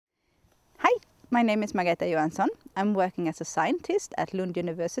My name is Margareta Johansson. I'm working as a scientist at Lund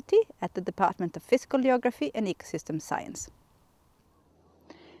University at the Department of Physical Geography and Ecosystem Science.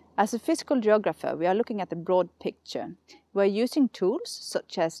 As a physical geographer, we are looking at the broad picture. We're using tools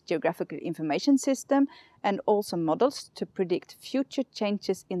such as Geographical Information Systems and also models to predict future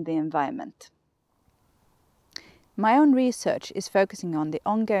changes in the environment. My own research is focusing on the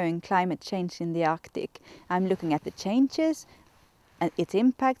ongoing climate change in the Arctic. I'm looking at the changes and its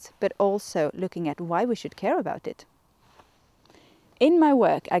impacts, but also looking at why we should care about it. In my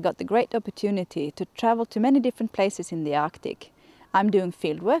work, I got the great opportunity to travel to many different places in the Arctic. I'm doing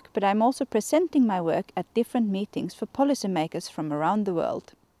fieldwork, but I'm also presenting my work at different meetings for policymakers from around the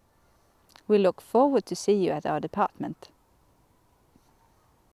world. We look forward to see you at our department.